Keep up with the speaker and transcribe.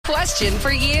question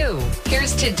for you.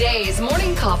 Here's today's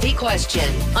morning coffee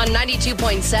question on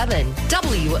 92.7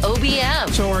 WOBM.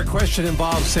 So our question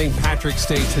involves St. Patrick's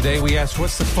Day today. We asked,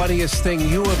 what's the funniest thing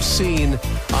you have seen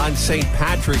on St.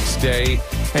 Patrick's Day?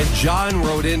 And John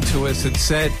wrote into us and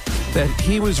said that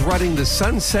he was running the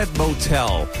Sunset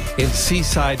Motel in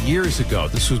Seaside years ago.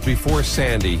 This was before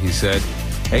Sandy, he said.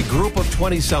 A group of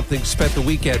 20-somethings spent the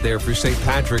weekend there for St.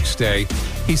 Patrick's Day.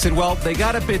 He said, well, they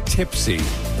got a bit tipsy,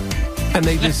 and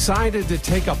they decided to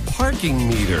take a parking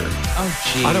meter.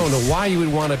 Oh, geez. I don't know why you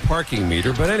would want a parking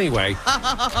meter, but anyway,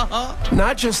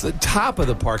 not just the top of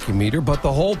the parking meter, but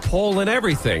the whole pole and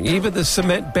everything, even the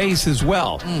cement base as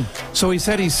well. So he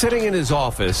said he's sitting in his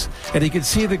office, and he could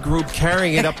see the group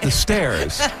carrying it up the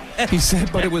stairs. He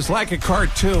said, but it was like a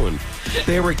cartoon.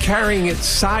 They were carrying it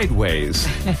sideways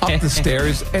up the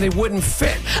stairs, and it wouldn't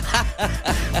fit.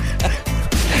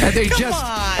 And they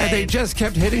just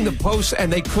kept hitting the posts,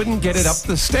 and they couldn't get it up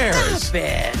the stairs. Stop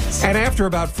it. And after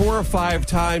about 4 or 5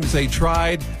 times they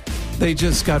tried, they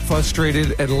just got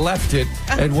frustrated and left it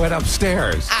and went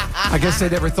upstairs. I guess they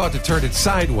never thought to turn it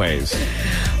sideways.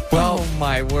 Well, oh,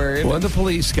 my word. When the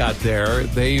police got there,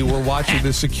 they were watching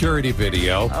the security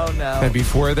video. Oh, no. And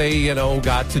before they,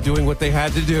 got to doing what they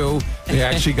had to do, they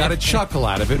actually got a chuckle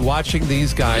out of it, watching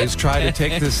these guys try to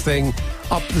take this thing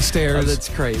up the stairs. Oh, that's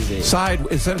crazy.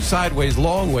 Instead of sideways,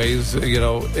 long ways,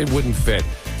 it wouldn't fit.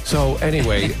 So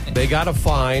anyway, they got a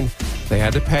fine. They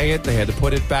had to pay it. They had to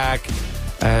put it back.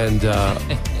 And,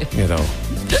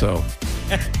 so...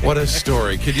 What a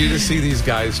story. Could you just see these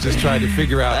guys just trying to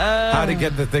figure out how to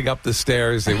get the thing up the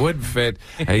stairs? They wouldn't fit.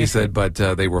 And he said, but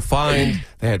they were fined.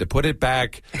 They had to put it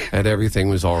back, and everything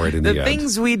was all right in the end. The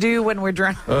things we do when we're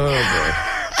drunk. Oh, boy.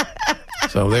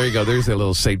 So there you go. There's a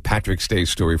little St. Patrick's Day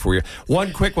story for you.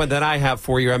 One quick one that I have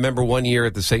for you. I remember one year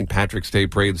at the St. Patrick's Day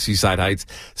parade in Seaside Heights,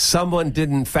 someone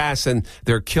didn't fasten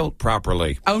their kilt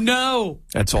properly. Oh, no.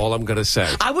 That's all I'm going to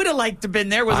say. I would have liked to have been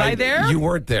there. Was I there? You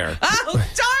weren't there. Oh, darn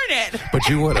it. But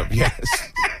you would have, yes.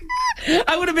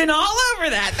 I would have been all over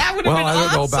that. That would have been Well, I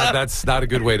don't know awesome. about that's not a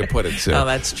good way to put it, Sue. Oh,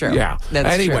 that's true. Yeah. That's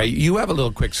anyway, true. You have a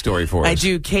little quick story for us. I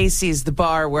do. Casey's, the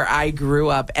bar where I grew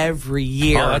up every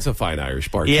year. Oh, that's a fine Irish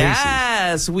bar.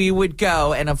 Yes, Casey's. we would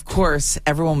go. And, of course,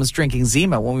 everyone was drinking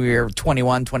Zima when we were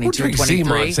 21, 22, Who drinks 23.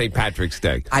 Zima on St. Patrick's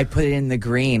Day? I put it in the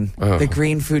green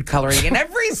food coloring in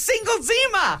every single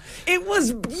Zima. It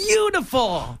was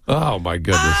beautiful. Oh, my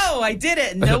goodness. Oh, I did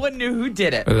it. No one knew who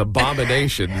did it. An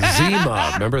abomination.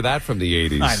 Zima. Remember that from the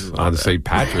 80s on St.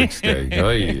 Patrick's Day. Oh,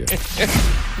 yeah.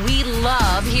 We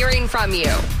love hearing from you.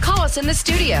 Call us in the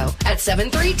studio at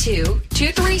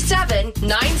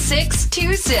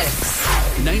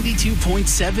 732-237-9626.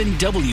 92.7 W.